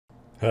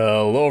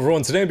Hello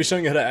everyone, today I'll be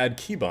showing you how to add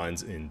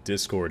keybinds in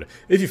Discord.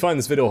 If you find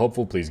this video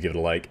helpful, please give it a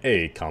like,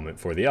 a comment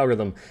for the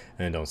algorithm,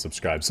 and don't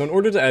subscribe. So in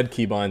order to add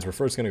keybinds, we're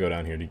first going to go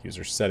down here to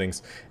user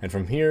settings, and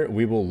from here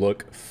we will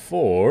look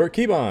for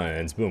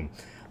keybinds. Boom.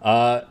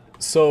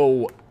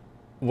 So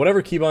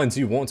whatever keybinds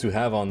you want to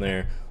have on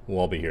there will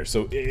all be here.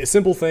 So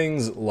simple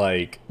things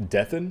like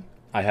deafen,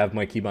 I have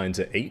my keybind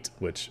to 8,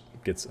 which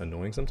gets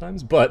annoying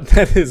sometimes, but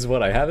that is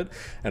what I have it.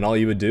 And all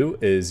you would do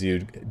is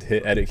you'd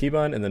hit edit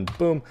keybind, and then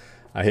boom,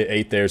 I hit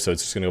 8 there, so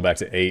it's just going to go back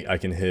to 8. I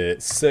can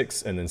hit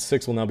 6, and then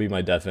 6 will now be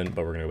my deafen,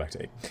 but we're going to go back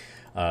to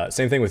 8.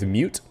 Same thing with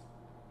mute.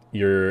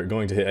 You're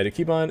going to hit edit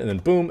keybind, and then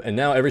boom, and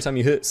now every time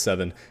you hit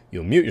 7,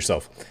 you'll mute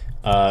yourself.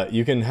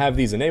 You can have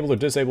these enabled or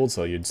disabled,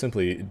 so you'd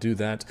simply do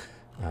that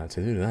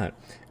to do that.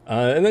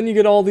 And then you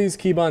get all these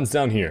keybinds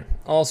down here.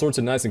 All sorts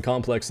of nice and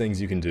complex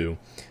things you can do.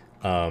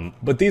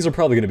 But these are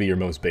probably going to be your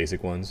most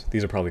basic ones.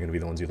 These are probably going to be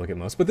the ones you look at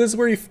most. But this is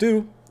where you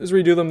do. This is where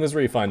you do them. This is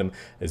where you find them.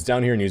 It's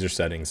down here in user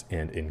settings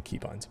and in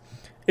keybinds.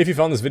 If you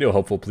found this video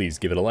helpful, please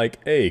give it a like,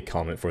 a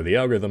comment for the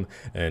algorithm,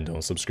 and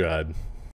don't subscribe.